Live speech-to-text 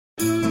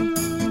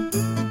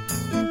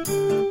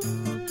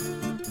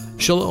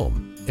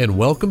Shalom, and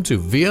welcome to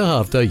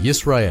V'ahavta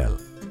Yisrael,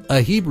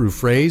 a Hebrew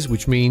phrase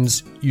which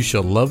means, you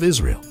shall love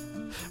Israel.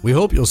 We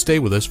hope you'll stay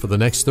with us for the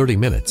next 30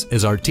 minutes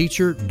as our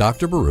teacher,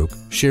 Dr. Baruch,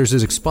 shares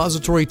his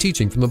expository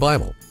teaching from the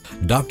Bible.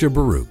 Dr.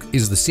 Baruch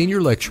is the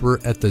senior lecturer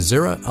at the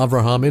Zera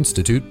Avraham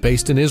Institute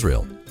based in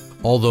Israel.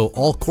 Although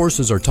all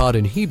courses are taught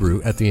in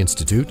Hebrew at the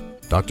Institute,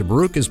 Dr.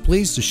 Baruch is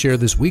pleased to share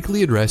this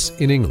weekly address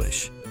in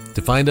English.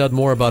 To find out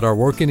more about our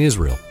work in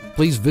Israel,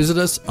 please visit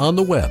us on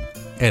the web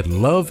at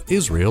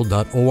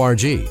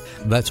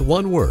loveisrael.org. That's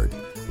one word,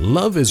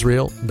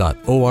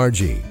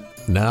 loveisrael.org.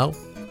 Now,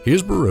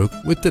 here's Baruch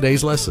with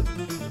today's lesson.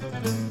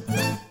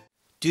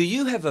 Do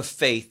you have a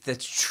faith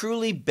that's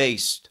truly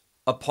based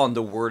upon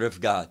the Word of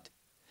God?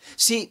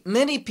 See,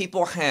 many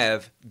people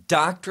have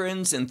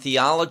doctrines and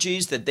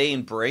theologies that they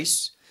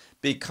embrace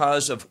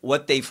because of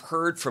what they've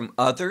heard from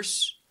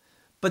others.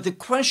 But the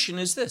question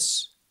is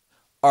this: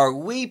 are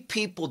we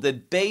people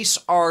that base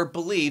our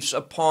beliefs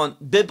upon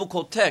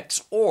biblical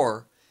texts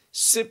or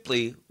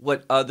simply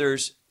what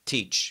others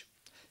teach?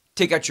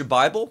 Take out your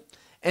Bible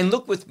and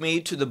look with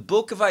me to the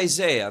book of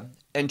Isaiah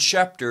and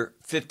chapter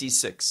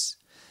 56.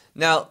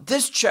 Now,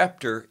 this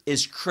chapter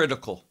is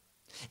critical.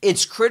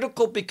 It's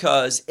critical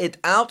because it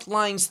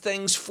outlines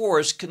things for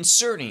us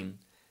concerning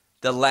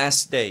the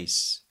last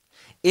days.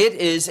 It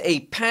is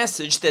a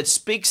passage that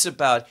speaks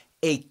about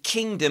a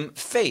kingdom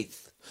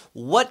faith,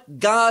 what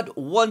God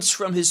wants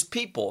from His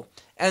people.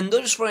 And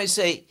notice when I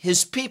say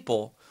His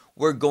people,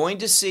 we're going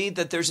to see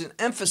that there's an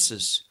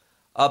emphasis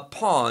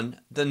upon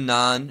the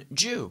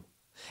non-Jew.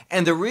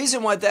 And the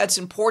reason why that's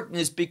important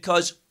is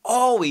because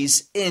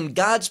always in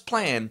God's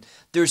plan,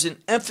 there's an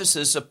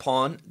emphasis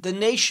upon the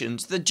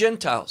nations, the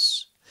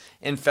Gentiles.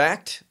 In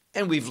fact,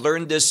 and we've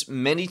learned this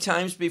many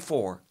times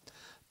before,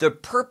 the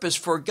purpose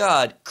for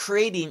God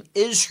creating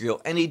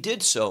Israel, and He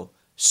did so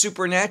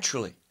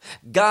supernaturally.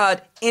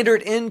 God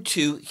entered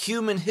into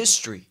human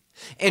history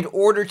in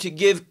order to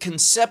give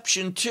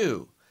conception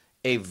to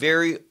a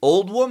very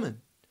old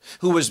woman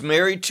who was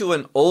married to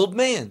an old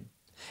man,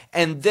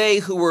 and they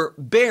who were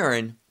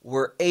barren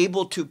were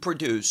able to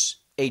produce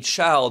a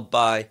child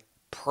by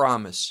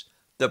promise,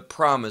 the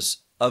promise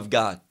of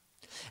God.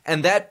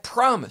 And that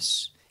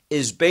promise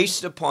is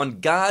based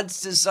upon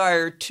God's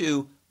desire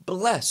to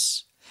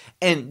bless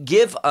and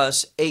give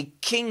us a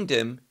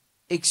kingdom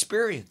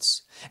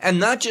experience. And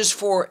not just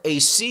for a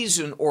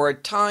season or a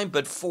time,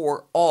 but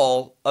for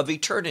all of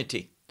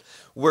eternity.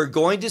 We're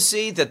going to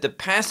see that the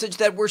passage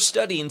that we're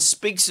studying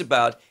speaks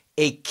about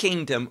a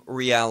kingdom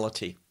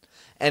reality.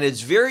 And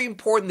it's very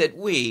important that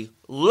we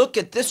look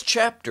at this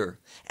chapter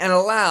and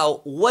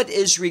allow what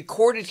is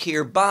recorded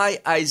here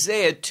by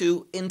Isaiah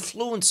to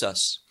influence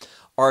us,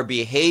 our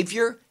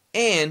behavior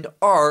and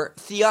our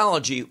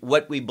theology,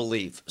 what we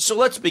believe. So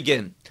let's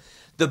begin.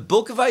 The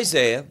book of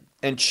Isaiah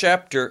and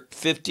chapter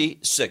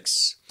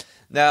 56.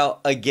 Now,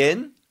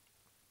 again,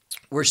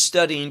 we're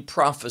studying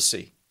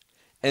prophecy.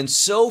 And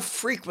so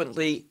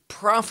frequently,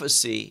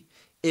 prophecy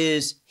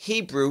is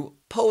Hebrew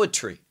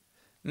poetry.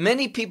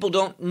 Many people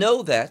don't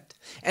know that,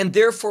 and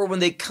therefore when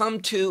they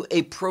come to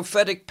a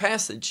prophetic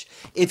passage,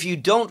 if you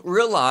don't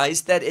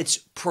realize that it's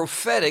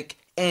prophetic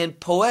and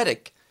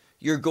poetic,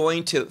 you're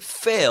going to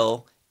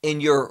fail in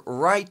your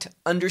right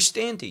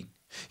understanding.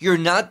 You're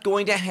not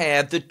going to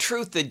have the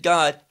truth that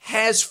God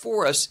has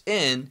for us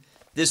in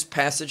this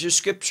passage of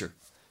Scripture.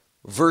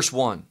 Verse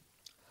 1,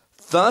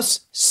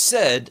 "Thus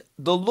said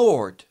the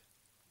Lord,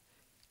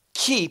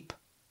 keep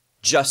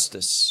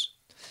justice."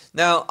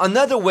 Now,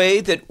 another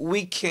way that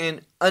we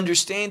can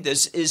understand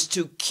this is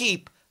to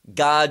keep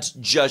God's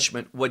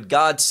judgment, what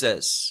God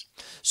says.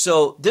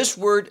 So this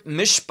word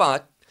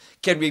mishpat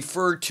can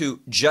refer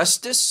to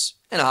justice,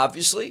 and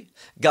obviously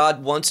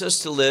God wants us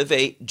to live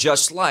a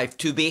just life,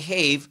 to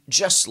behave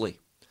justly.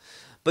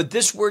 But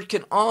this word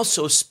can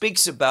also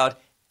speaks about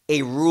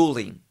a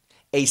ruling,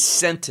 a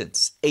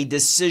sentence, a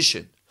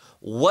decision,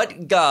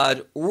 what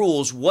God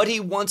rules, what He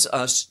wants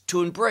us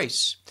to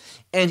embrace.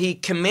 And He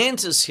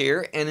commands us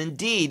here, and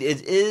indeed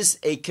it is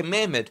a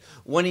commandment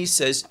when He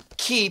says,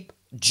 keep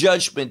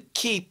judgment,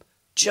 keep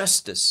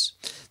justice.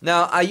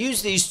 Now, I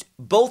use these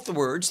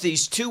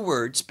two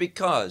words,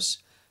 because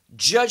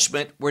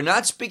judgment, we're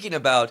not speaking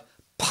about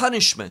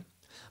punishment,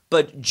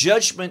 but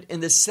judgment in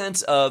the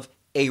sense of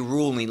a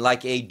ruling,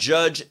 like a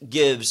judge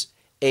gives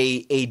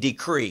a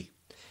decree,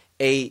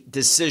 a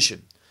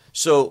decision.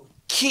 So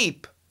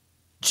keep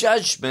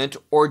judgment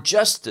or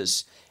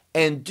justice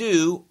and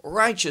do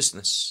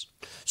righteousness.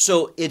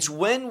 So it's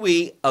when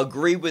we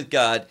agree with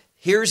God,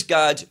 here's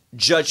God's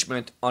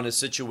judgment on a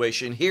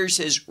situation, here's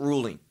His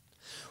ruling.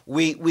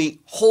 We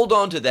hold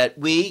on to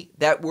that.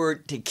 That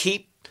word to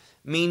keep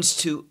means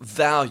to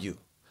value,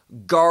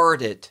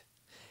 guard it.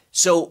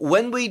 So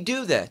when we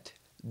do that,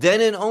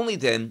 then and only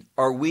then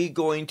are we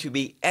going to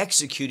be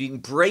executing,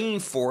 bringing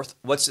forth,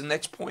 what's the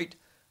next point?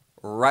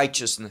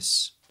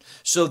 Righteousness.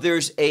 So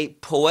there's a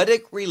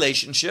poetic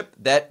relationship.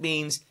 That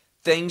means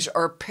things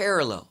are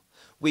parallel.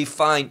 We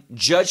find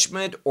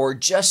judgment or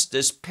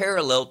justice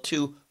parallel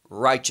to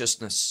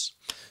righteousness.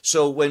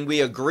 So when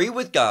we agree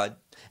with God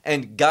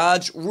and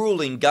God's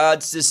ruling,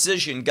 God's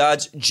decision,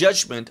 God's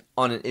judgment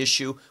on an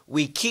issue,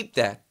 we keep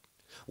that.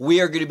 We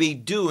are going to be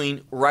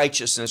doing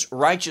righteousness.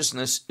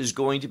 Righteousness is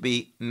going to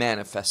be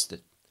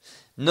manifested.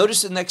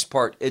 Notice the next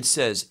part. It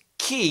says,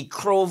 Ki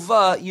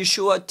krova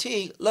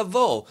Yeshuati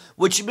lavo,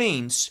 which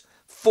means,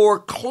 for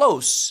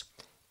close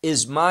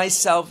is my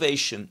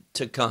salvation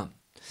to come.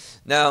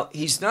 Now,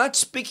 he's not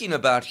speaking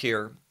about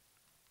here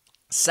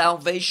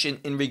salvation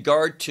in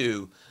regard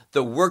to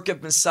the work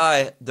of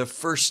Messiah the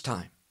first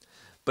time.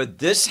 But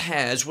this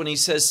has, when he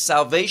says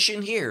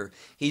salvation here,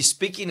 he's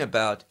speaking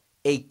about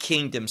a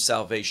kingdom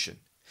salvation.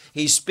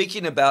 He's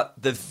speaking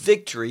about the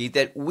victory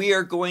that we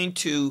are going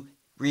to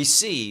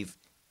receive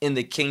in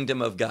the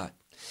kingdom of God.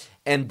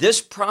 And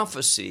this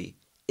prophecy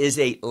is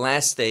a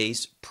last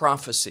days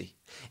prophecy.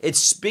 It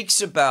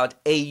speaks about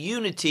a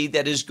unity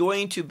that is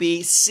going to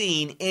be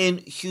seen in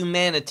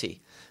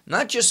humanity,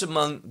 not just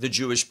among the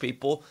Jewish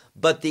people,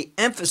 but the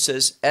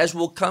emphasis, as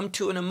we'll come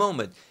to in a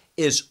moment,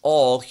 is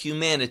all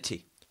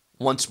humanity.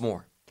 Once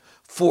more,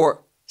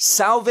 for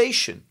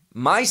salvation,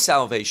 my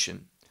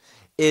salvation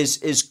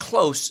is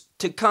close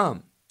to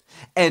come,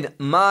 and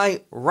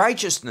my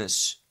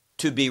righteousness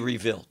to be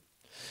revealed.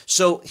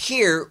 So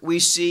here we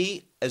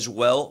see as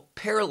well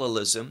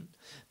parallelism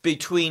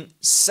between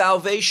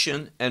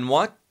salvation and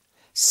what?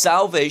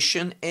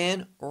 Salvation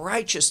and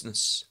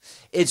righteousness.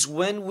 It's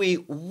when we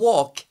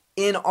walk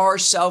in our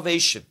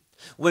salvation,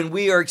 when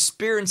we are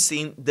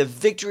experiencing the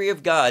victory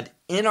of God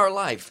in our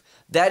life,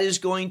 that is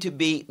going to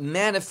be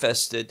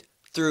manifested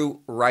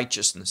through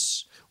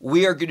righteousness.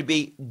 We are going to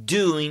be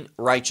doing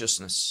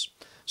righteousness.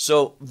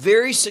 So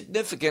very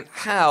significant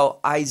how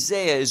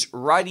Isaiah is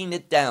writing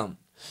it down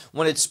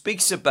when it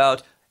speaks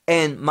about,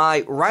 and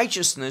my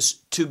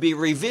righteousness to be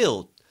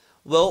revealed.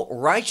 Well,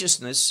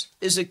 righteousness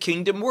is a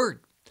kingdom word.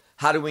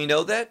 How do we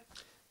know that?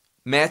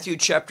 Matthew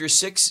chapter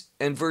 6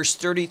 and verse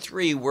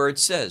 33, where it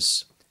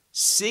says,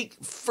 seek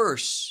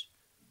first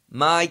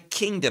my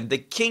kingdom, the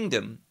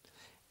kingdom,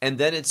 and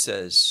then it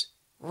says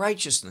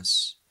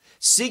righteousness.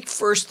 Seek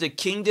first the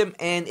kingdom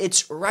and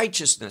its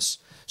righteousness.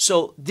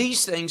 So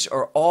these things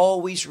are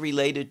always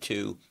related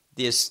to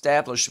the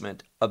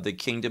establishment of the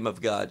kingdom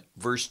of God.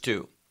 Verse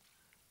 2.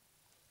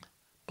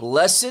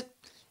 Blessed,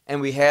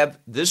 and we have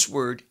this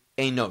word,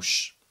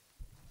 Enosh.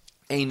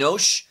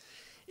 Enosh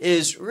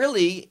is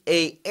really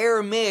an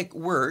Aramaic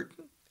word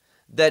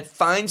that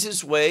finds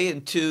its way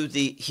into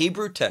the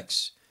Hebrew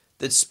text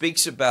that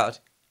speaks about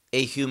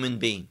a human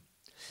being.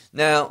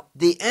 Now,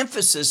 the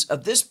emphasis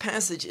of this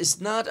passage is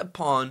not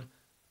upon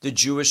the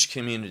Jewish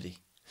community,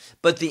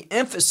 but the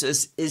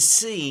emphasis is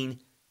seeing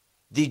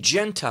the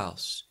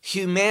Gentiles,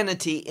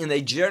 humanity in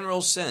a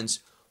general sense,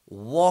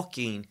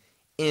 walking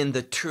in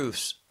the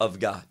truths of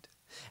God.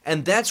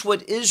 And that's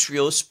what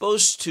Israel is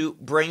supposed to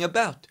bring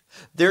about.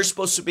 They're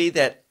supposed to be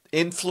that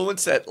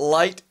influence, that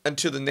light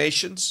unto the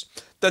nations,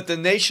 that the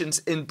nations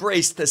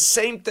embrace the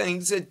same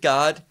things that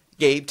God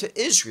gave to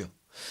Israel.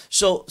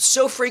 So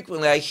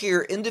frequently I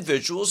hear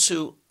individuals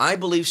who I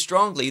believe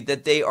strongly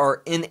that they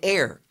are in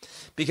error,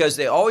 because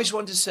they always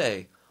want to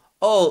say,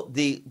 oh,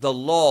 the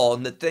law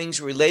and the things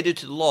related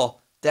to the law,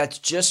 that's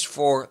just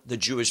for the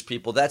Jewish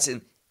people. That's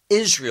an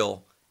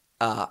Israel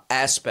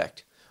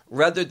aspect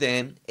rather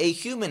than a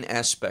human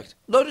aspect.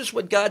 Notice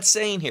what God's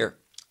saying here.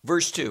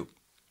 Verse 2.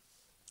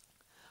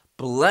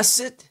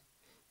 Blessed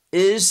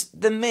is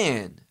the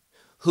man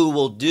who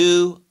will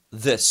do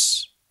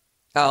this.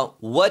 Now,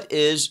 what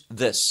is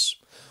this?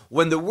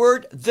 When the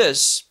word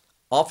this,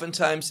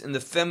 oftentimes in the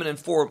feminine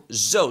form,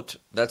 zot,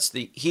 that's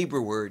the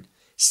Hebrew word,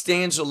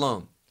 stands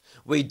alone.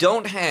 We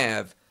don't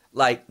have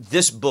like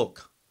this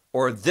book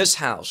or this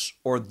house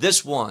or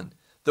this one.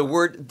 The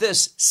word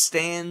this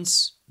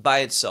stands by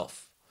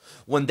itself.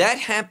 When that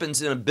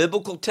happens in a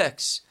biblical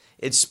text,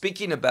 it's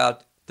speaking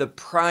about the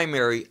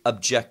primary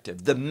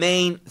objective, the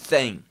main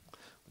thing.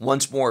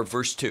 Once more,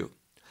 verse 2.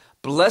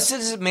 Blessed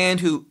is the man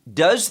who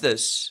does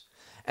this.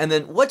 And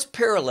then what's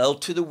parallel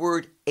to the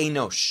word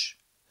Enosh?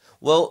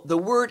 Well, the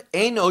word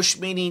Enosh,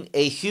 meaning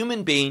a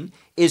human being,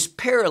 is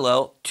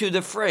parallel to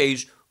the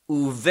phrase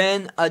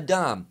Uven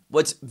Adam.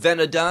 What's Ven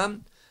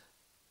Adam?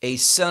 A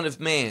son of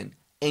man.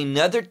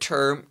 Another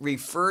term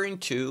referring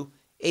to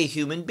a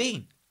human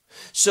being.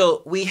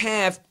 So we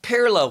have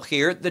parallel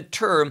here the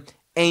term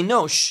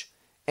Enosh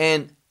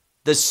and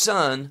the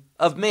son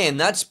of man.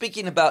 Not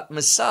speaking about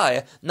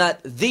Messiah,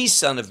 not the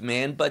son of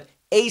man, but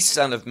a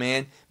son of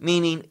man,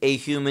 meaning a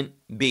human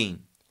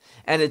being.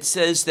 And it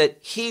says that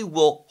he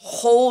will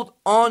hold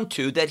on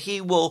to, that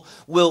he will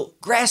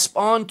grasp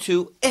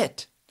onto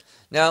it.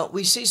 Now,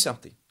 we see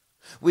something.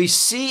 We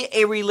see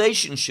a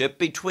relationship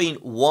between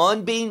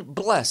one being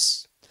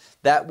blessed.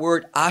 That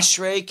word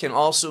ashrei can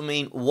also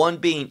mean one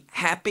being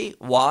happy.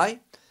 Why?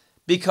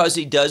 Because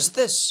he does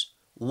this.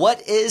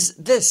 What is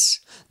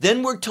this?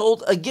 Then we're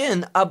told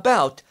again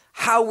about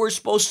how we're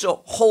supposed to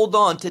hold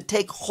on, to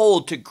take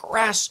hold, to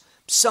grasp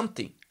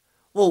something.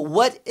 Well,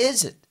 what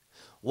is it?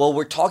 Well,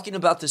 we're talking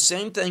about the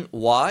same thing.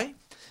 Why?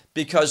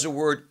 Because the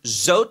word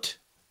zot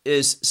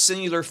is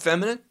singular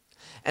feminine,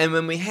 And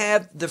when we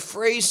have the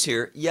phrase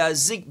here,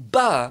 yazik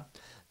ba,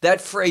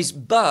 that phrase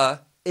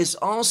ba is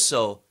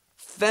also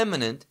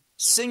feminine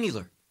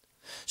singular.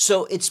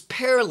 So it's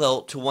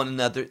parallel to one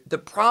another. The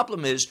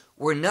problem is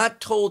we're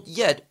not told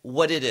yet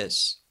what it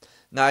is.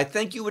 Now, I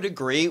think you would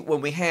agree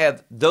when we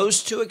have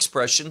those two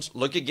expressions.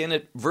 Look again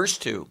at verse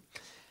 2.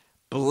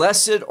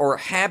 Blessed or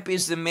happy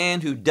is the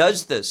man who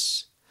does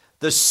this.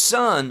 The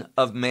son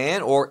of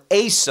man, or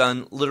a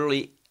son,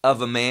 literally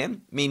of a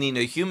man, meaning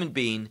a human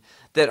being,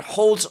 that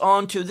holds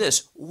on to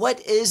this.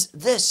 What is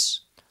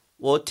this?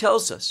 Well, it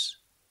tells us,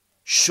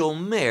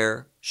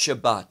 Shomer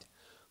Shabbat,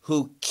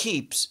 who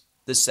keeps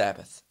the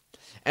Sabbath.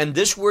 And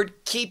this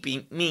word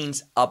keeping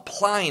means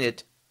applying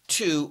it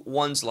to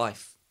one's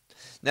life.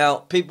 Now,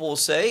 people will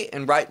say,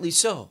 and rightly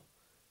so,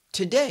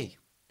 today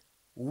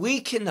we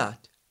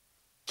cannot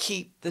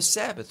keep the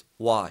Sabbath.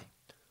 Why?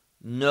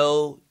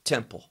 No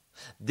temple.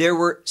 There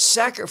were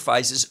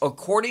sacrifices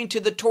according to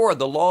the Torah,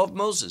 the law of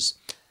Moses,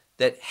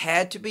 that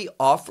had to be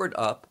offered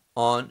up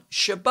on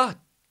Shabbat.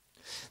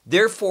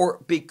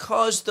 Therefore,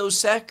 because those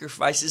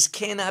sacrifices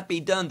cannot be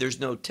done, there's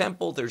no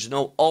temple, there's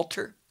no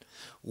altar,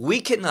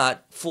 we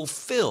cannot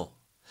fulfill,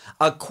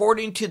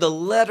 according to the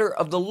letter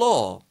of the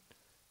law,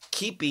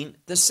 keeping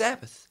the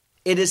Sabbath.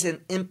 It is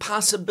an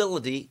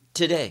impossibility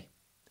today.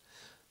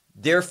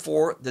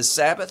 Therefore, the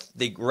Sabbath,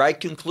 the right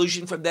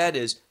conclusion from that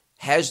is,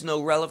 has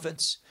no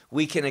relevance.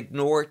 We can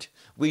ignore it.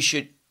 We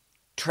should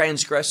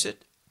transgress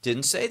it.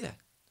 Didn't say that.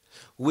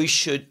 We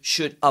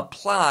should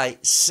apply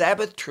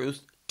Sabbath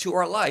truth to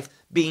our life,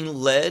 being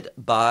led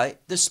by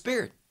the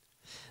Spirit.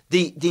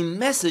 The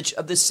message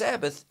of the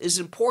Sabbath is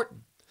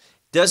important.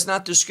 Does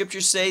not the scripture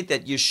say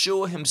that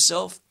Yeshua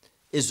himself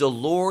is the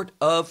Lord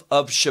of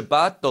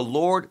Shabbat, the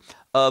Lord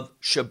of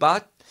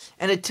Shabbat?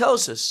 And it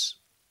tells us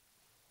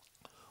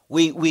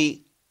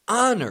we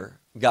honor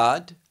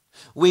God.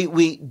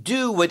 We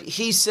do what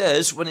he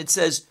says when it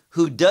says,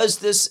 who does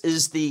this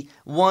is the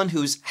one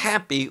who's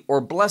happy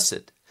or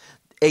blessed.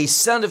 A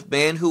son of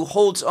man who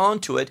holds on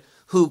to it,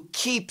 who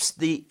keeps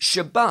the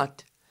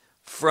Shabbat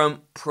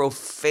from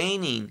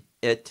profaning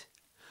it,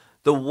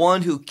 the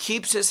one who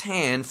keeps his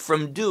hand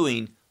from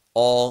doing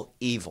all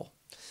evil.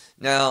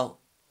 Now,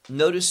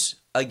 notice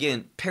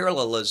again,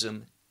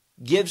 parallelism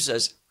gives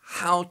us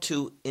how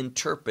to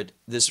interpret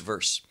this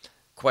verse.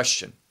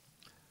 Question: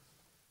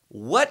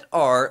 what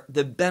are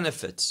the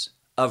benefits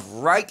of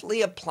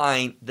rightly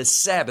applying the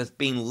Sabbath,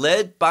 being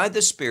led by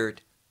the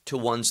Spirit to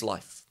one's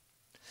life?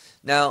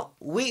 Now,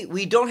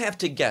 we don't have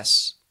to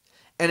guess.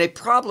 And a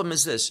problem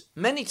is this.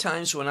 Many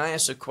times when I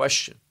ask a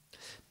question,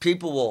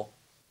 people will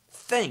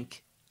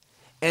think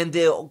and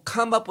they'll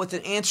come up with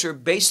an answer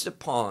based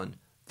upon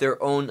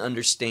their own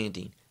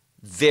understanding.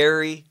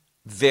 Very,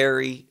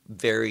 very,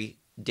 very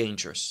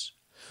dangerous.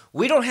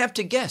 We don't have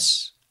to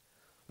guess.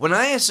 When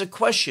I ask a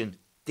question,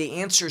 the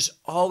answer is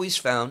always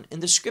found in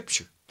the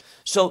scripture.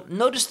 So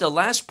notice the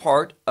last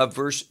part of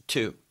verse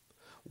 2,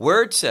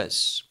 where it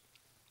says,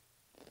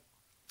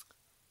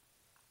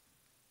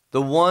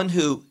 the one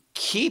who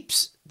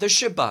keeps the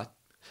Shabbat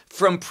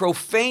from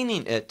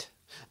profaning it,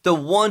 the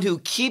one who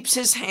keeps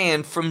his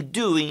hand from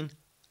doing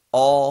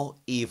all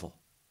evil.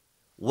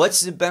 What's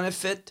the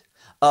benefit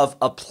of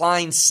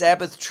applying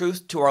Sabbath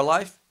truth to our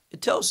life?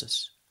 It tells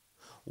us,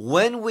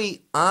 when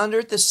we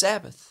honor the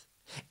Sabbath,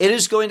 it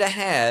is going to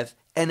have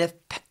an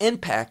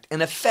impact,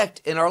 an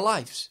effect in our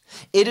lives.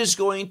 It is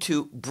going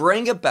to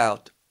bring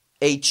about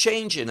a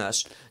change in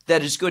us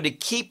that is going to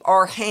keep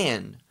our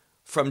hand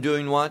from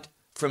doing what?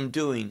 From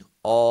doing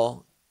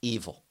all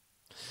evil.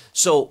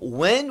 So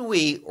when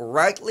we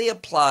rightly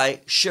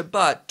apply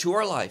Shabbat to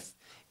our life,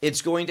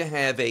 it's going to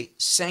have a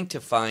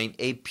sanctifying,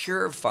 a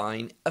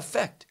purifying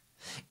effect.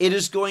 It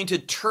is going to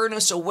turn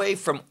us away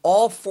from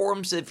all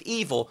forms of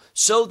evil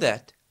so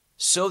that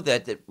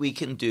we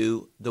can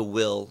do the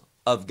will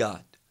of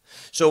God.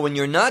 So when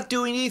you're not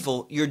doing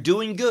evil, you're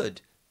doing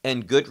good,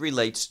 and good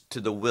relates to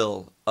the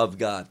will of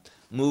God.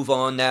 Move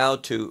on now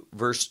to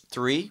verse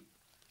 3.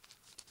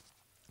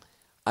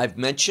 I've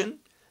mentioned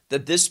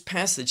that this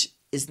passage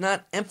is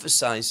not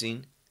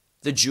emphasizing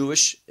the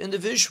Jewish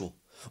individual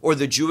or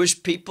the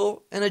Jewish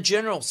people in a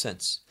general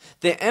sense.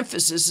 The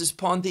emphasis is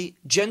upon the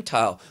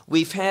Gentile.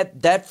 We've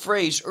had that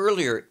phrase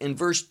earlier in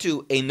verse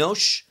 2,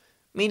 enosh,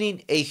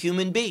 meaning a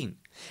human being.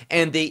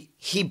 And the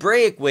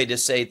Hebraic way to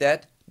say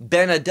that,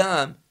 ben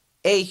adam,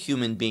 a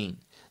human being.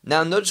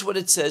 Now notice what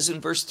it says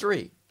in verse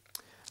 3.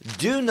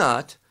 Do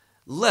not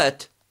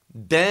let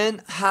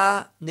ben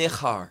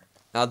ha-nechar.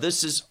 Now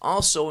this is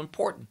also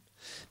important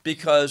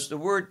because the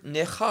word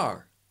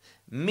nechar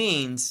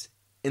means,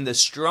 in the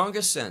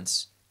strongest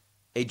sense,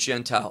 a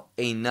Gentile,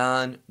 a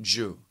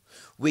non-Jew.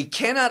 We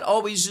cannot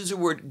always use the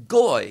word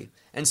goy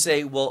and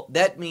say, well,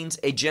 that means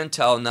a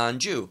Gentile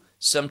non-Jew.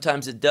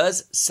 Sometimes it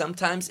does,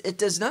 sometimes it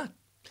does not.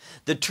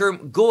 The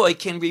term goy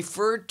can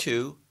refer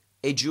to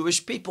a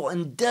Jewish people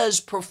and does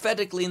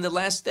prophetically in the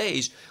last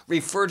days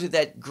refer to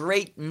that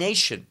great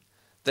nation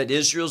that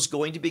Israel is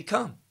going to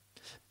become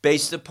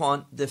based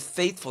upon the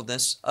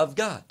faithfulness of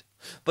God.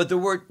 But the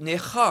word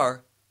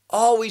nechar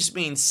always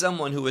means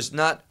someone who is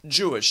not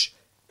Jewish,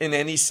 in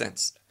any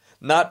sense,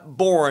 not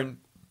born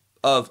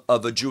of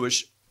a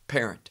Jewish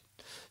parent.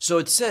 So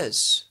it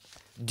says,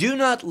 do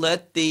not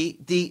let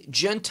the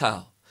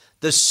Gentile,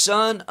 the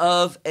son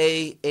of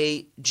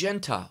a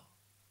Gentile,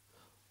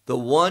 the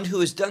one who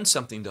has done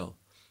something though,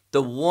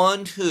 the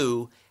one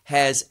who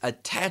has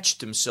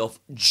attached himself,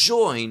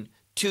 join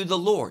to the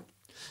Lord.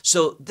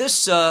 So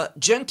this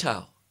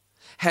Gentile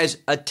has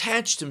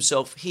attached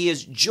himself, he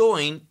is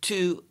joined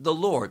to the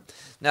Lord.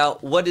 Now,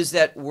 what is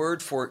that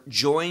word for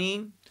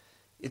joining?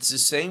 It's the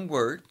same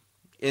word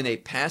in a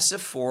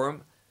passive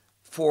form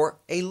for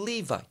a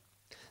Levite.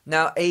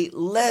 Now, a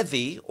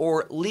Levi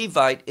or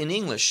Levite in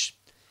English,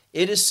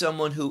 it is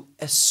someone who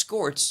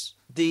escorts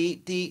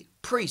the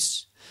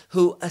priests,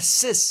 who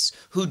assists,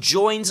 who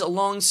joins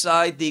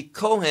alongside the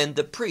Kohen,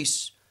 the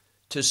priest,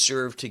 to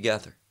serve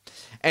together.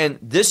 And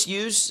this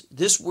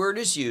word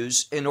is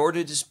used in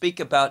order to speak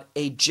about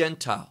a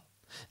Gentile.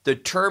 The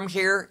term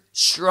here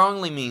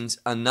strongly means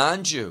a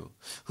non-Jew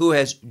who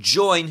has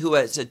joined, who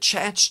has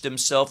attached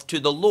himself to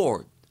the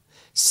Lord,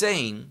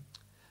 saying,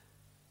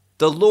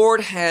 the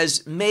Lord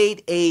has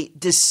made a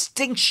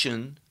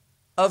distinction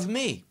of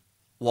me.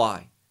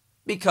 Why?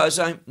 Because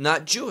I'm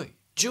not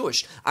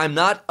Jewish. I'm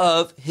not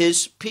of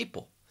his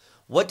people.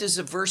 What does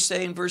the verse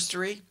say in verse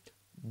 3?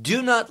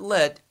 Do not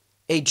let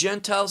a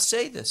Gentile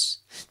say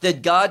this,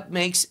 that God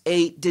makes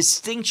a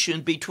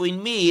distinction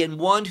between me and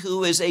one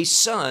who is a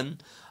son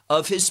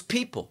of his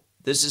people.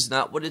 This is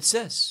not what it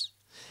says.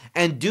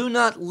 And do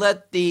not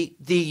let the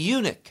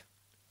eunuch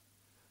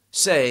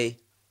say,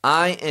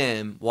 I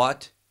am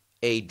what?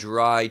 A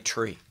dry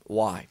tree.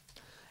 Why?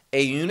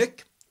 A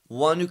eunuch,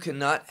 one who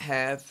cannot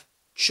have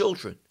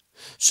children.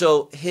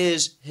 So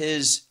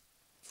his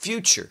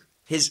future,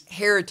 his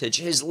heritage,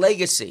 his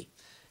legacy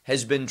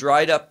has been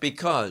dried up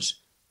because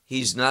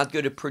he's not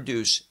going to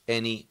produce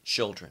any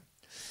children.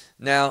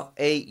 Now,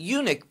 a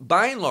eunuch,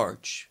 by and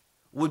large,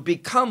 would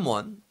become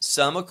one.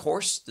 Some, of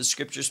course, the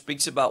scripture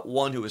speaks about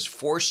one who is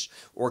forced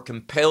or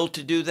compelled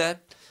to do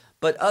that,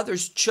 but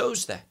others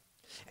chose that.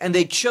 And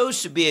they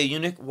chose to be a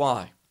eunuch.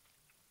 Why?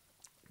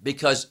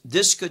 Because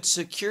this could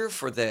secure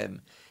for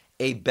them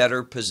a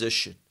better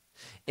position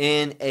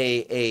in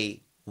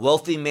a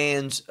wealthy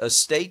man's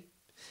estate,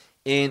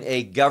 in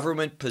a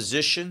government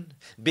position,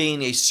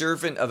 being a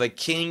servant of a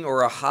king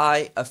or a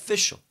high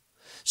official.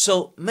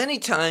 So many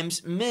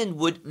times men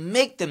would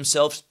make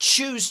themselves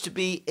choose to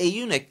be a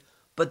eunuch,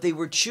 but they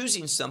were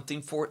choosing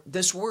something for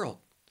this world.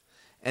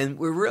 And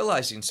we're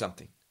realizing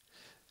something.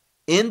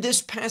 In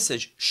this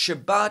passage,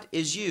 Shabbat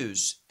is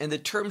used, and the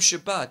term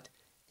Shabbat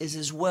is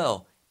as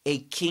well a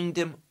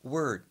kingdom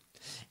word.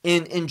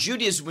 In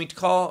Judaism, we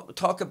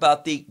talk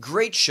about the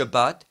Great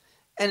Shabbat,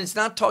 and it's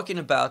not talking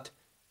about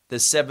the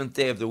seventh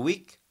day of the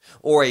week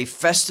or a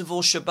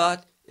festival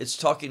Shabbat. It's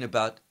talking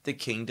about the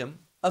kingdom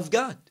of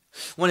God.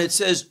 When it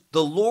says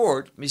the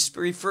Lord,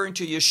 referring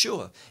to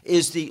Yeshua,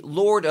 is the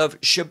Lord of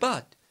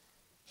Shabbat,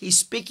 he's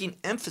speaking,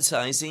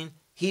 emphasizing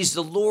he's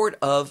the Lord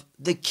of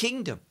the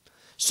kingdom.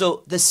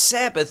 So the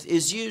Sabbath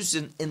is used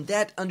in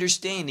that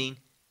understanding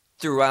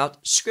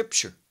throughout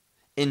Scripture.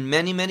 In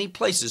many, many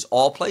places.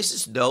 All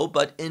places? No,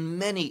 but in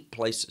many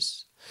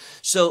places.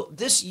 So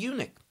this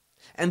eunuch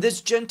and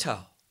this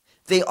Gentile,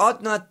 they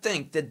ought not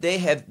think that they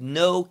have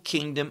no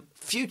kingdom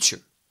future.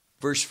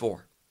 Verse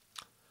 4.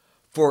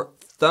 For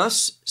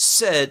thus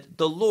said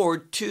the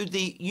Lord to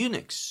the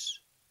eunuchs,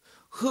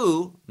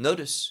 who,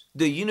 notice,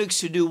 the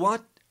eunuchs who do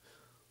what?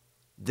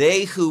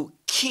 They who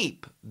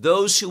keep,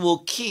 those who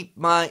will keep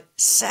my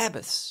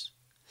Sabbaths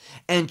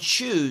and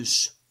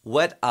choose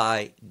what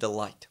I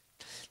delight.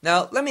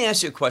 Now, let me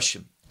ask you a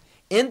question.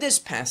 In this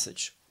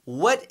passage,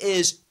 what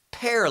is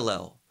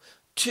parallel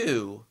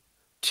to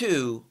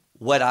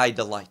what I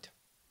delight?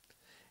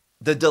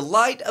 The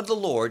delight of the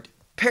Lord,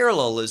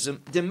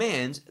 parallelism,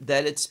 demands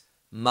that it's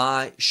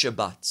my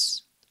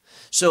Shabbats.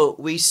 So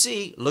we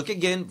see, look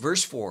again,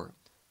 verse 4.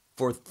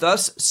 For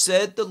thus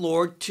said the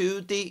Lord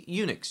to the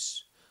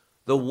eunuchs,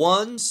 the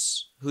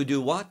ones who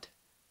do what?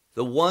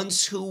 The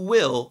ones who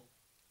will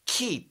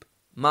keep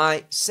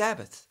my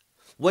Sabbath.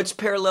 What's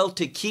parallel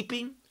to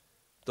keeping?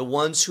 The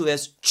ones who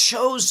has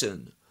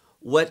chosen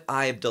what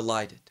I have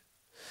delighted.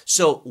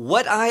 So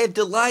what I have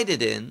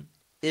delighted in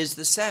is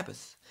the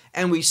Sabbath.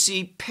 And we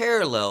see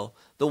parallel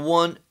the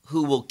one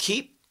who will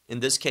keep, in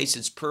this case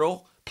it's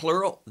plural,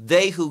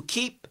 they who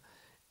keep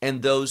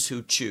and those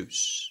who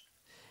choose.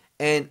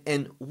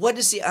 And what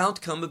is the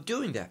outcome of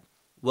doing that?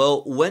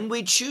 Well, when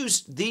we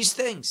choose these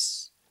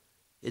things,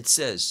 it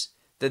says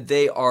that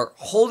they are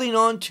holding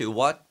on to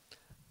what?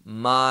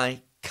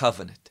 My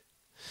covenant.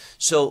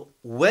 So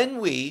when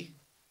we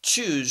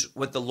choose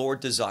what the Lord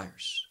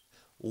desires,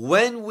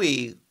 when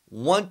we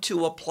want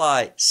to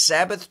apply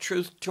Sabbath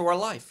truth to our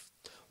life,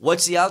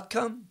 what's the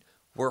outcome?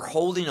 We're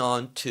holding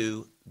on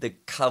to the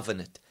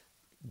covenant,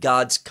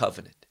 God's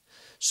covenant.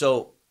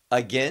 So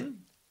again,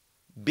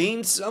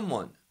 being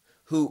someone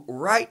who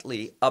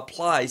rightly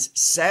applies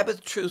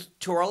Sabbath truth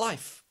to our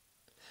life,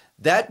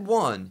 that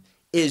one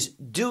is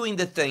doing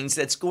the things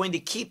that's going to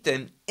keep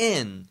them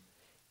in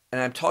And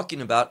I'm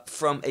talking about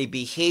from a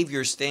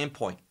behavior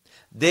standpoint.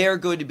 They are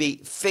going to be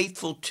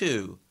faithful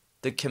to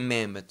the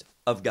commandment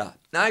of God.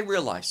 Now I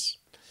realize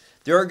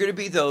there are going to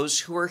be those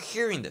who are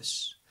hearing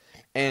this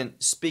and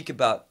speak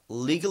about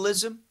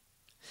legalism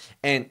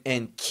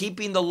and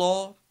keeping the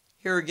law.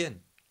 Here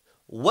again,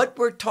 what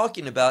we're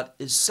talking about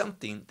is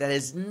something that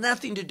has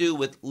nothing to do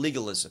with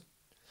legalism.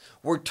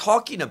 We're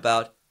talking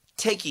about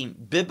taking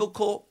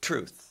biblical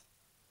truth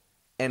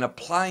and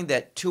applying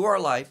that to our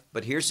life.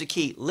 But here's the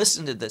key.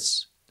 Listen to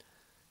this.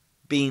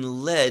 Being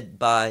led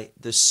by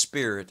the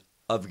Spirit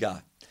of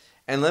God.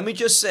 And let me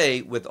just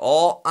say, with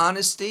all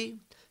honesty,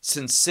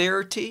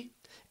 sincerity,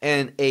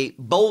 and a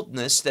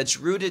boldness that's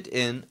rooted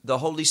in the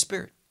Holy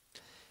Spirit,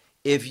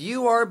 if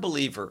you are a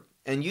believer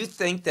and you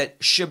think that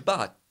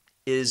Shabbat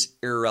is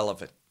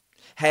irrelevant,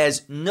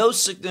 has no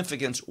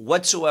significance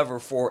whatsoever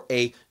for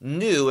a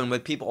new, and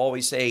what people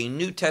always say, a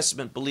New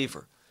Testament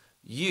believer,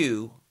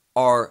 you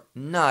are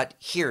not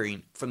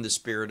hearing from the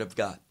Spirit of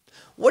God.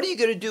 What are you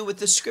going to do with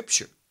this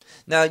scripture?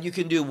 Now, you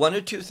can do one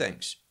or two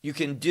things. You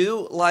can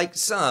do like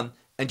some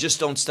and just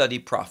don't study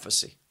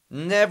prophecy.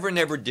 Never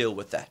deal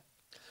with that.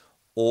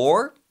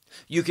 Or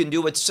you can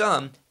do what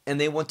some and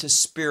they want to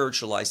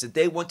spiritualize it.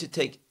 They want to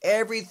take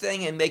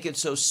everything and make it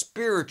so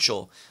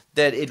spiritual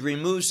that it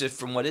removes it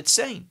from what it's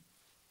saying.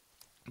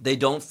 They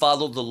don't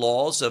follow the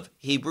laws of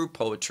Hebrew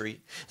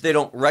poetry. They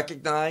don't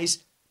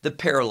recognize the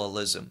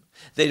parallelism.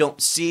 They don't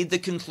see the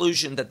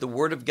conclusion that the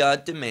Word of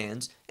God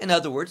demands. In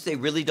other words, they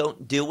really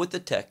don't deal with the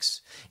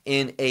text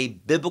in a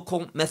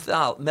biblical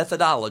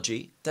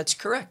methodology that's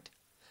correct.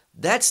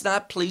 That's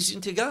not pleasing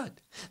to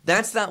God.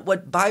 That's not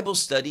what Bible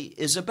study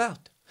is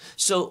about.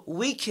 So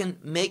we can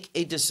make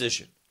a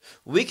decision.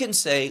 We can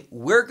say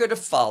we're going to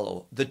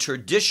follow the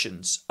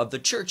traditions of the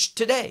church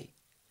today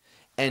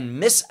and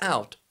miss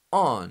out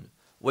on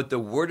what the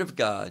Word of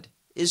God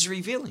is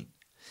revealing.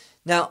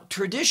 Now,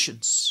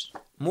 traditions,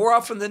 more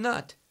often than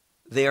not,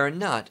 they are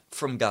not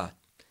from God.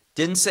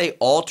 Didn't say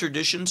all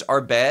traditions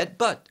are bad,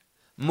 but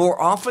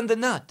more often than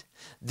not,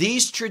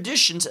 these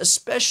traditions,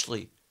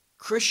 especially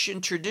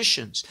Christian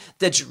traditions,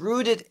 that's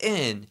rooted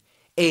in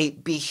a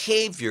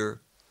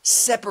behavior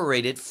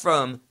separated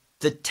from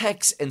the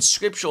text and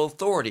scriptural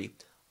authority,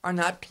 are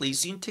not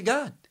pleasing to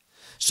God.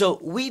 So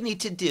we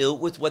need to deal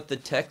with what the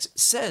text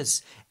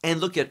says and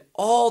look at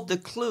all the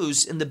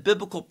clues in the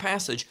biblical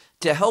passage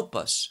to help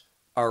us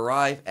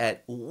arrive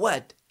at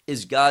what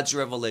is God's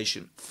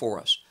revelation for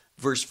us.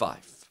 Verse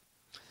 5.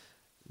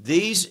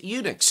 These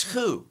eunuchs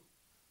who,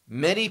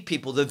 many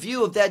people, the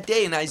view of that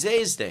day in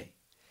Isaiah's day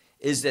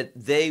is that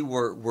they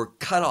were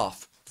cut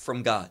off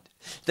from God,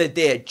 that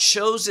they had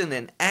chosen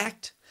an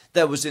act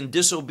that was in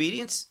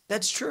disobedience.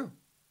 That's true.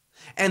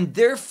 And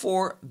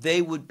therefore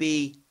they would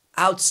be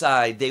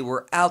outside. They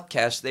were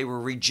outcast. They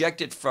were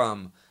rejected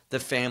from the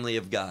family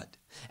of God.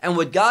 And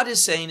what God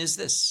is saying is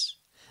this,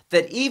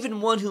 that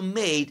even one who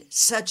made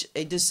such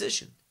a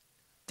decision,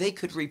 they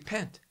could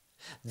repent.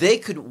 They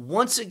could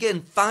once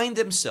again find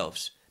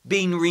themselves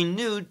being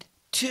renewed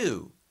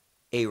to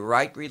a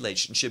right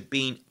relationship,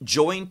 being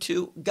joined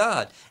to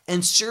God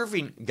and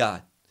serving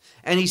God.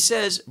 And he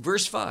says,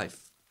 verse 5,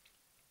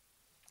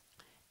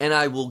 and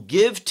I will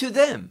give to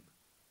them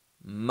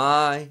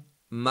my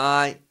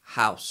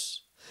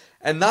house.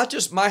 And not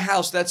just my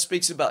house, that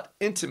speaks about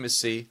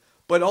intimacy,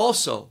 but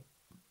also,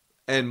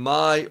 and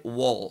my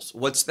walls.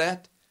 What's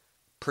that?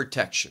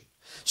 Protection.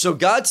 So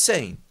God's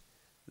saying,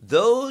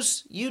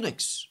 those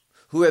eunuchs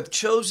who have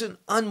chosen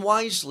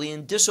unwisely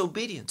in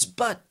disobedience,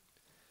 but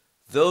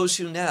those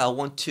who now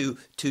want to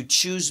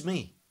choose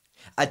me,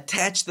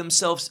 attach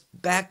themselves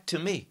back to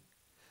me,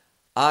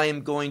 I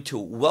am going to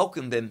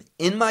welcome them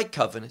in my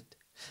covenant.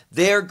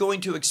 They are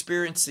going to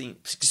experience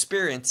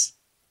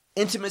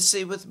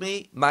intimacy with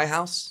me, my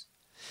house.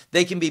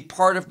 They can be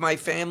part of my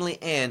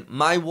family and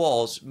my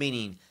walls,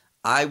 meaning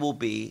I will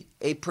be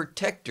a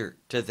protector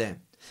to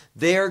them.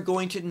 They are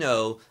going to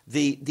know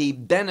the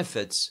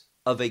benefits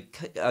of a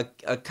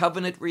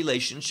covenant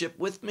relationship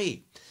with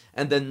me.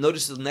 And then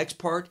notice the next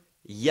part,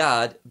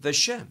 Yad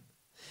Vashem.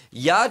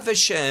 Yad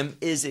Vashem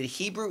is a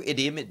Hebrew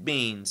idiom. It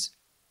means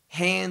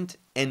hand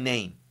and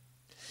name.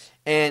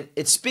 And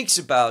it speaks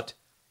about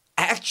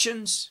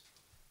actions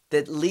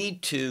that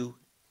lead to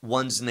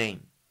one's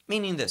name.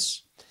 Meaning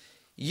this,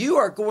 you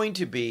are going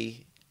to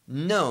be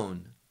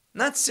known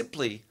not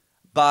simply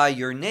by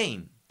your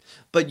name,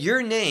 but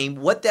your name,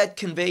 what that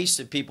conveys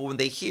to people when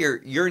they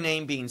hear your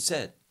name being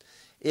said,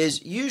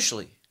 is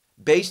usually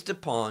based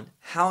upon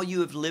how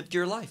you have lived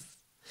your life.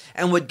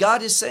 And what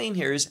God is saying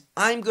here is,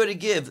 I'm going to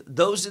give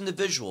those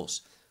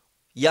individuals,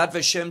 Yad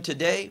Vashem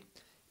today,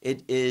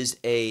 it is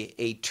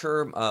a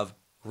term of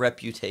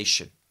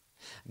reputation.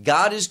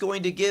 God is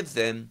going to give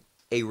them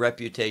a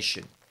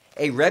reputation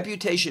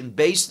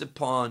based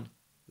upon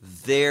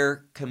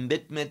their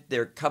commitment,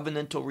 their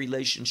covenantal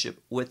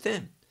relationship with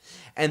Him.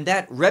 And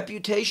that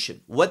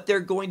reputation, what they're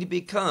going to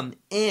become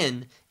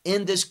in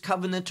this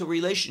covenantal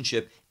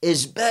relationship,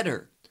 is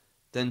better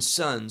than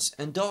sons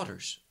and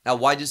daughters. Now,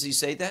 why does he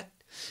say that?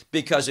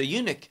 Because a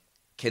eunuch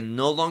can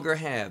no longer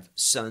have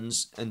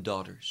sons and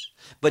daughters.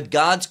 But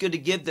God's going to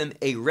give them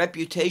a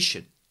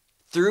reputation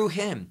through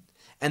him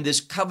and this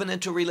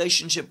covenantal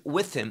relationship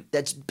with him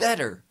that's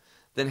better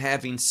than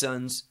having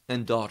sons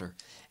and daughter.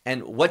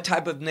 And what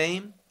type of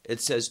name?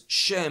 It says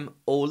Shem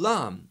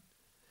Olam,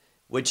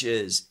 which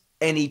is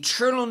an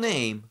eternal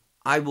name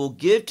I will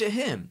give to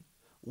him,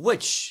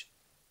 which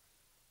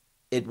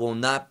it will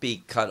not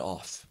be cut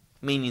off.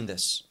 Meaning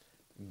this,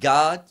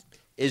 God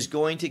is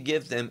going to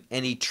give them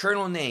an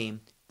eternal name.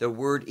 The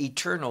word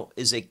eternal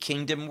is a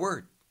kingdom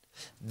word.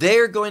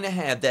 They're going to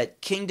have that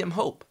kingdom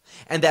hope,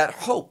 and that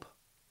hope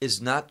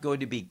is not going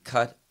to be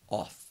cut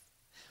off.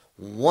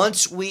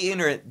 Once we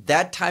enter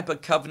that type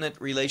of covenant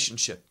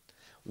relationship,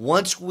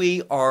 once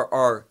we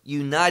are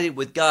united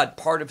with God,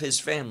 part of his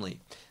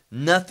family,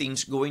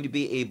 nothing's going to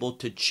be able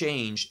to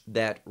change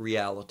that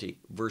reality.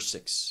 Verse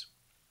 6.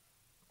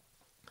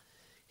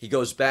 He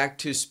goes back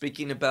to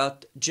speaking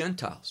about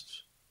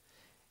Gentiles.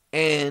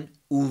 And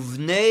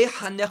uvnei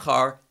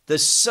hanechar, the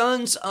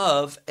sons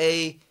of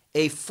a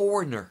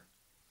foreigner,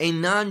 a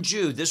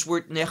non-Jew, this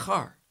word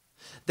nechar,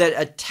 that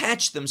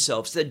attach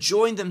themselves, that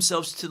join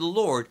themselves to the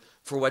Lord.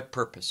 For what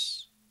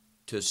purpose?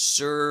 To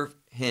serve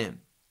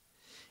him.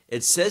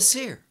 It says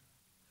here,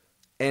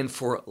 and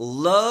for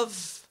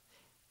love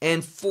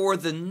and for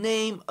the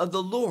name of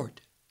the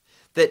Lord,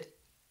 that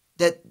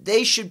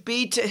they should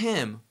be to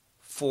him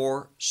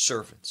for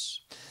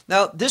servants.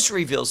 Now, this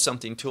reveals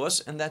something to us,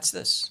 and that's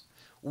this.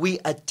 We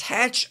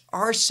attach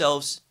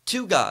ourselves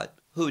to God.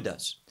 Who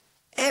does?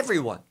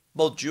 Everyone,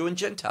 both Jew and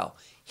Gentile.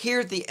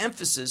 Here, the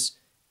emphasis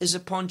is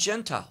upon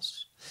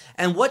Gentiles.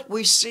 And what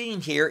we're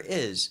seeing here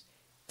is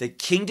the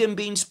kingdom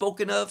being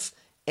spoken of,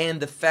 and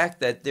the fact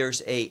that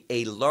there's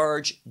a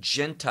large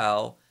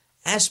Gentile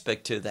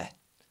aspect to that.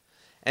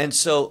 And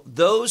so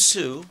those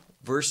who,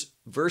 verse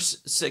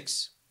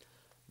 6,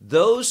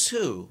 those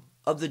who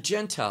of the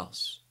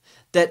Gentiles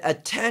that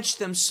attach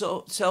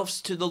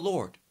themselves to the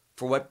Lord,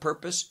 for what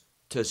purpose?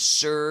 To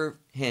serve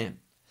him.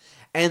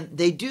 And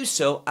they do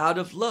so out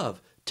of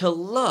love, to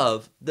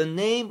love the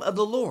name of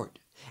the Lord,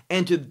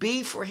 and to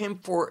be for him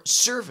for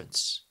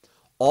servants.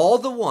 All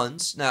the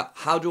ones, now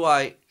how do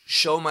I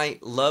show my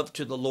love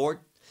to the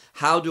Lord?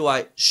 How do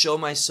I show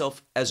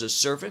myself as a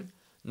servant?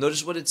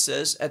 Notice what it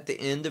says at the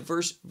end of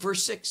verse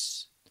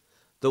 6.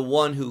 The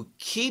one who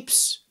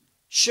keeps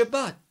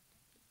Shabbat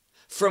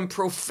from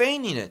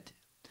profaning it.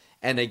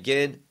 And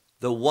again,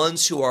 the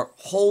ones who are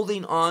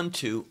holding on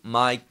to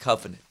my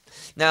covenant.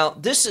 Now,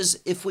 this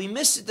is, if we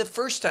miss it the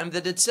first time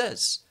that it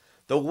says,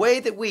 the way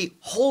that we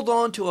hold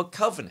on to a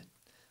covenant,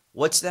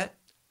 what's that?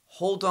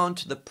 Hold on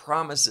to the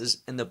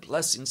promises and the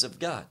blessings of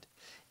God,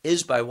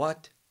 is by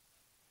what?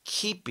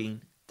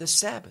 Keeping the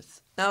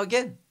Sabbath. Now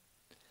again,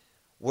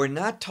 we're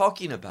not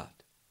talking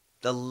about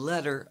the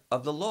letter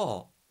of the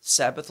law,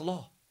 Sabbath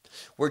law.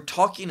 We're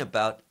talking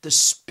about the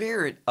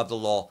spirit of the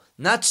law,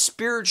 not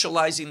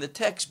spiritualizing the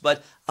text,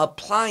 but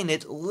applying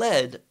it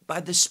led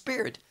by the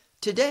Spirit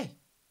today.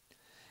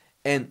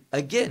 And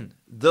again,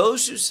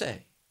 those who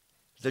say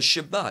the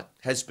Shabbat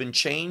has been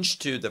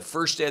changed to the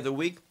first day of the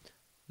week,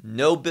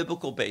 no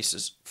biblical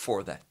basis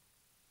for that.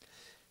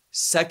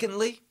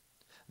 Secondly,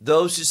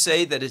 those who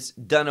say that it's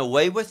done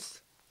away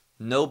with,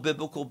 no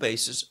biblical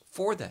basis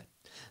for that.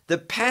 The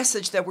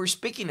passage that we're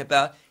speaking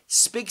about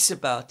speaks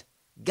about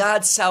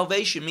God's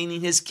salvation, meaning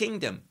his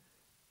kingdom,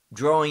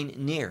 drawing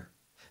near,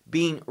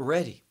 being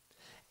ready.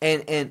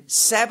 And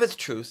Sabbath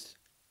truth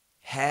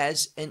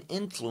has an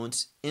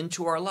influence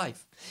into our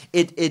life.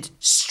 It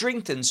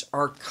strengthens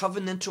our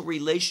covenantal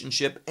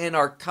relationship and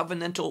our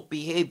covenantal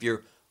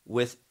behavior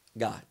with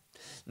God.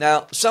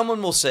 Now,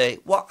 someone will say,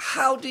 well,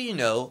 how do you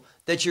know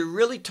that you're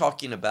really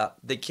talking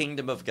about the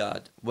kingdom of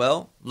God?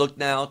 Well, look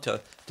now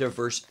to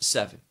verse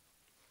 7.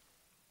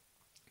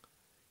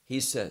 He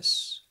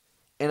says,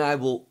 and I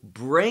will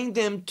bring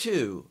them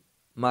to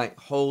my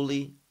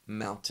holy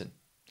mountain.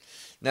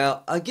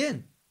 Now,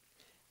 again,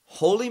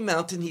 holy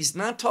mountain, he's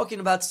not talking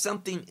about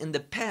something in the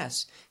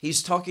past.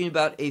 He's talking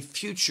about a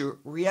future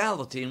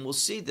reality, and we'll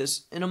see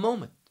this in a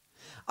moment.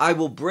 I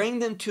will bring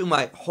them to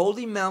my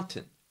holy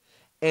mountain,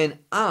 and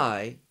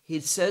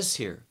it says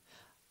here,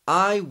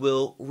 I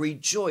will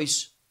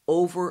rejoice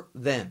over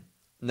them.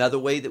 Another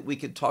way that we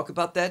could talk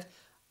about that,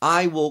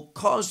 I will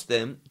cause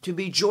them to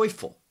be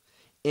joyful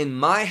in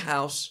my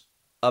house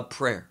of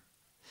prayer.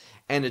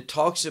 And it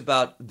talks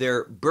about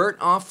their burnt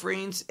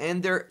offerings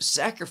and their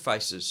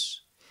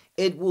sacrifices.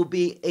 It will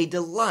be a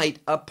delight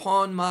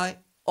upon my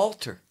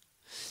altar.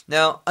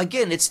 Now,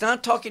 again, it's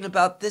not talking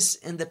about this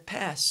in the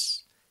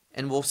past,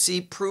 and we'll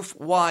see proof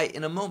why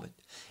in a moment.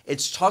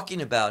 It's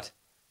talking about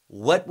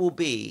what will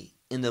be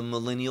in the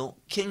millennial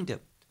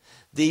kingdom.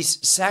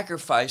 These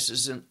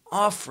sacrifices and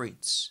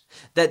offerings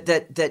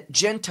that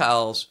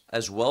Gentiles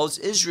as well as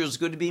Israel is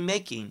going to be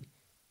making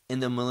in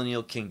the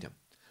millennial kingdom.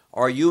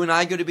 Are you and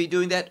I going to be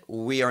doing that?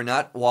 We are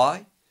not.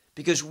 Why?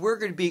 Because we're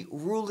going to be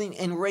ruling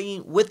and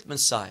reigning with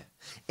Messiah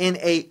in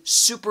a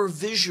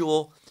supervisory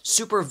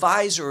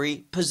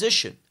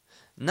position.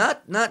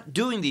 Not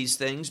doing these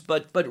things,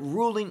 but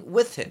ruling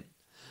with him.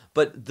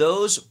 but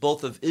those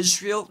both of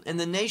Israel and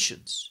the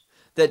nations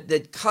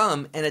that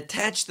come and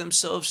attach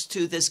themselves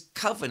to this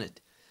covenant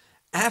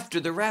after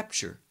the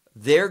rapture.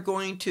 They're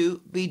going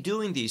to be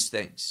doing these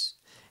things.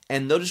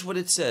 And notice what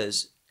it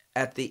says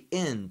at the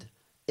end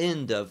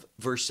of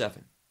verse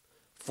 7.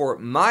 For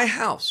my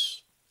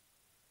house,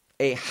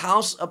 a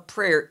house of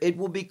prayer, it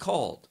will be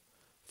called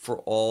for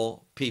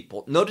all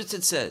people. Notice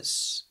it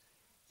says,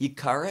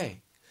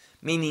 Yikare,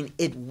 meaning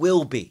it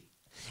will be.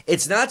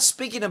 It's not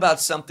speaking about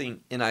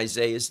something in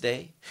Isaiah's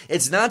day.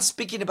 It's not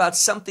speaking about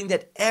something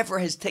that ever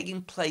has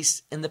taken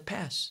place in the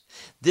past.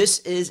 This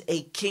is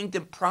a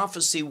kingdom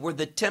prophecy where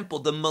the temple,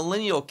 the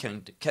millennial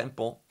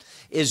temple,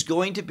 is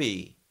going to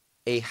be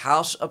a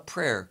house of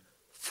prayer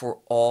for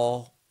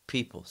all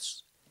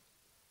peoples.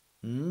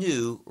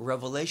 New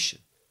revelation,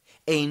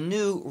 a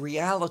new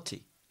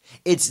reality.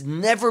 It's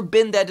never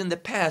been that in the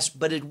past,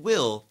 but it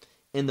will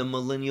in the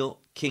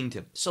millennial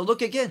kingdom. So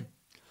look again.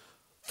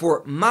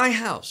 For my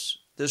house,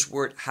 this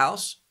word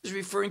house is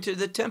referring to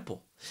the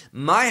temple.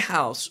 My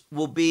house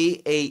will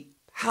be a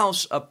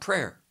house of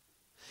prayer.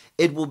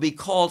 It will be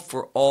called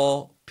for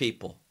all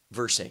people.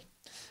 Verse 8.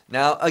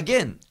 Now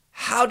again,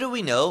 how do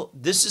we know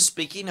this is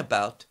speaking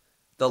about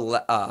the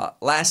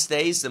last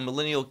days, the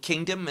millennial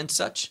kingdom and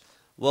such?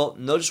 Well,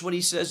 notice what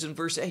he says in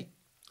verse 8.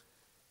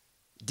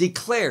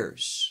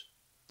 Declares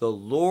the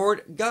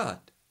Lord God.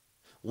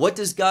 What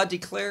does God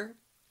declare?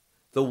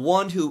 The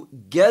one who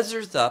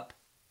gathereth up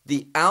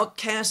the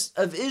outcasts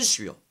of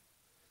Israel.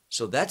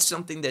 So that's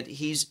something that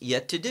he's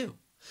yet to do.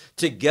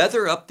 To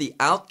gather up the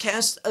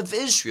outcasts of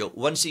Israel.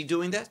 When's he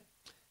doing that?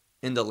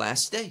 In the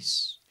last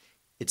days.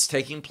 It's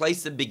taking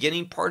place. The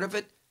beginning part of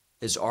it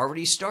has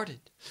already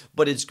started.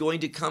 But it's going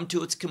to come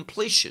to its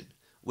completion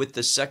with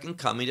the second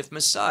coming of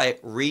Messiah.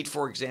 Read,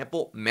 for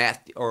example,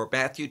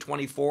 Matthew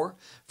 24,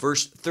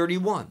 verse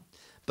 31.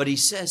 But he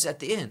says at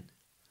the end,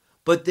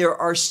 but there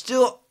are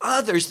still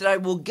others that I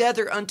will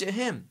gather unto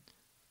him.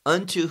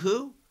 Unto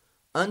who?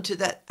 Unto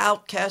that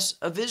outcast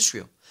of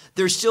Israel.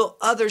 There's still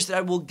others that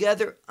I will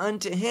gather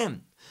unto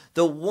him.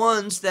 The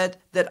ones that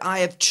I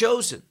have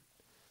chosen.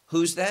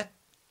 Who's that?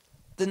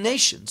 The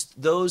nations.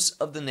 Those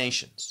of the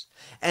nations.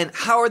 And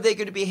how are they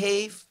going to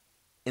behave?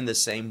 In the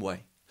same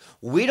way.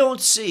 We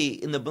don't see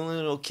in the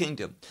millennial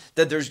kingdom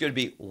that there's going to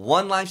be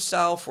one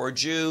lifestyle for a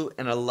Jew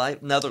and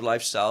another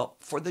lifestyle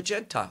for the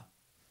Gentile.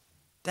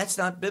 That's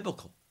not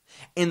biblical.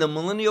 In the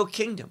millennial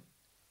kingdom,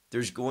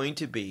 there's going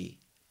to be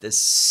the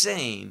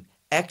same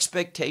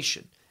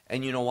expectation.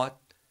 And you know what?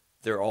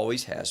 There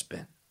always has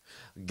been.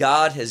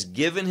 God has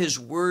given his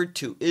word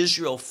to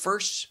Israel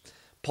first.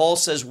 Paul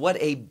says what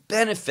a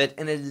benefit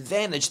and an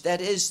advantage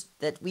that is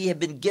that we have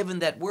been given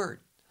that word.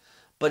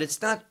 But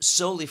it's not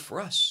solely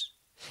for us.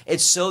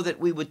 It's so that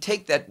we would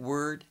take that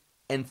word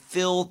and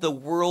fill the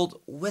world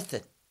with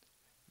it.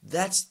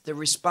 That's the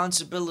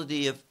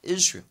responsibility of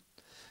Israel.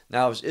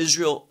 Now, has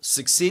Israel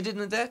succeeded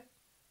in that?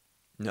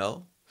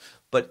 No.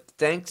 But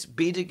thanks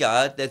be to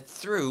God that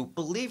through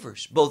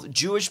believers, both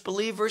Jewish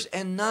believers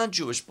and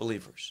non-Jewish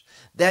believers,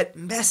 that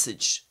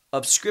message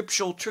of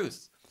scriptural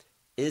truth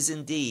is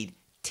indeed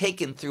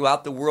taken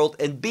throughout the world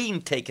and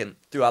being taken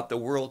throughout the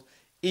world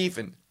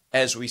even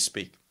as we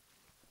speak.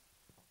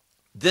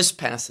 This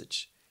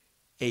passage,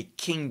 a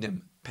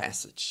kingdom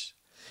passage.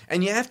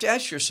 And you have to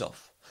ask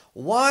yourself,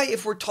 why,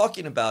 if we're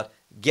talking about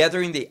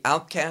gathering the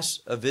outcasts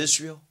of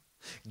Israel,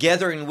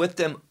 gathering with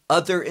them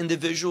other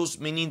individuals,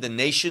 meaning the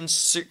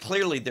nations,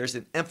 clearly there's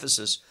an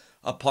emphasis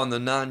upon the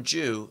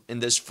non-Jew in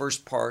this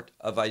first part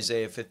of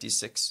Isaiah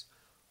 56.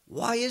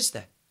 Why is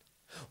that?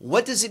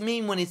 What does it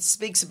mean when it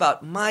speaks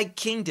about my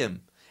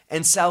kingdom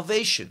and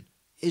salvation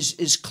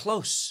is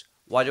close?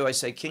 Why do I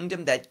say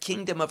kingdom? That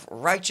kingdom of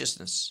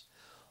righteousness.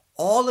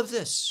 All of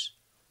this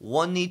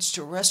one needs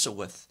to wrestle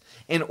with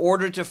in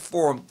order to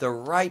form the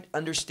right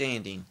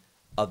understanding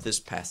of this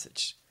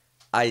passage.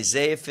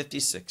 Isaiah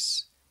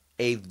 56,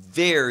 a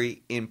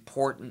very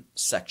important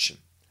section.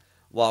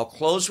 Well, I'll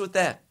close with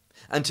that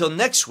until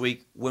next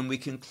week when we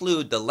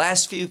conclude the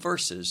last few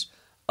verses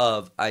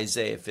of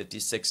Isaiah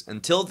 56.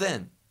 Until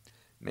then,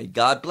 may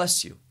God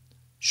bless you.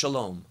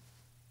 Shalom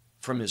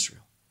from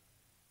Israel.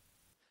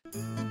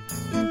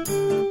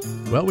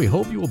 Well, we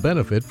hope you will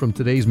benefit from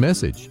today's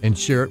message and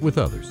share it with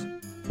others.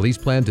 Please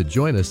plan to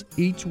join us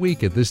each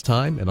week at this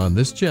time and on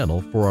this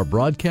channel for our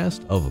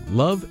broadcast of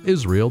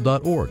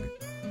loveisrael.org.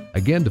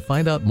 Again, to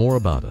find out more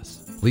about us,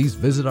 please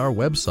visit our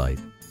website,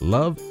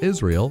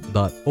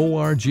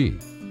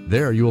 loveisrael.org.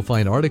 There you will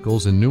find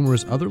articles and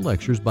numerous other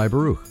lectures by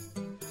Baruch.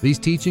 These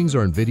teachings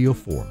are in video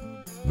form.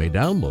 You may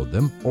download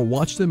them or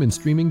watch them in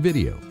streaming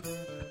video.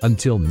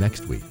 Until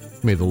next week,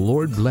 may the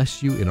Lord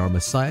bless you in our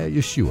Messiah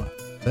Yeshua,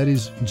 that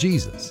is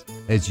Jesus,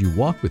 as you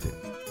walk with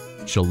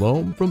him.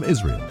 Shalom from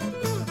Israel.